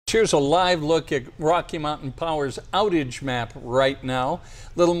Here's a live look at Rocky Mountain Power's outage map right now.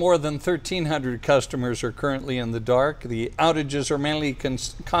 Little more than 1,300 customers are currently in the dark. The outages are mainly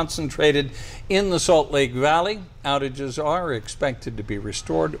concentrated in the Salt Lake Valley. Outages are expected to be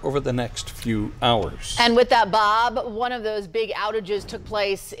restored over the next few hours. And with that, Bob, one of those big outages took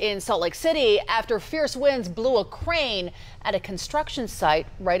place in Salt Lake City after fierce winds blew a crane at a construction site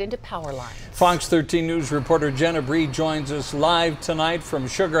right into power lines. Fox 13 News reporter Jenna Bree joins us live tonight from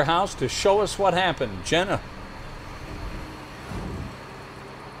Sugar House to show us what happened. Jenna.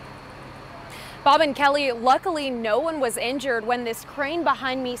 Bob and Kelly, luckily no one was injured when this crane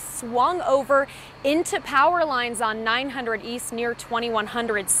behind me swung over into power lines on 900 East near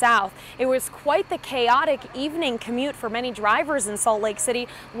 2100 South. It was quite the chaotic evening commute for many drivers in Salt Lake City.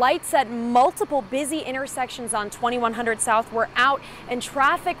 Lights at multiple busy intersections on 2100 South were out and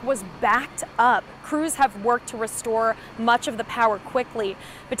traffic was backed up. Crews have worked to restore much of the power quickly.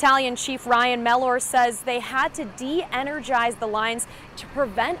 Battalion Chief Ryan Mellor says they had to de-energize the lines to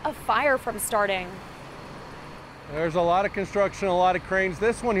prevent a fire from starting. There's a lot of construction, a lot of cranes.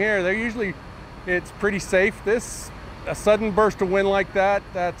 This one here, it's pretty safe. A sudden burst of wind like that,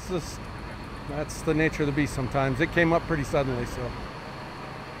 that's the nature of the beast sometimes. It came up pretty suddenly, so.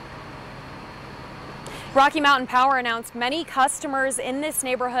 Rocky Mountain Power announced many customers in this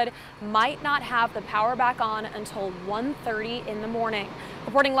neighborhood might not have the power back on until 1:30 in the morning.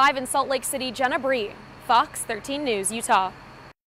 Reporting live in Salt Lake City, Jenna Bree, Fox 13 News, Utah.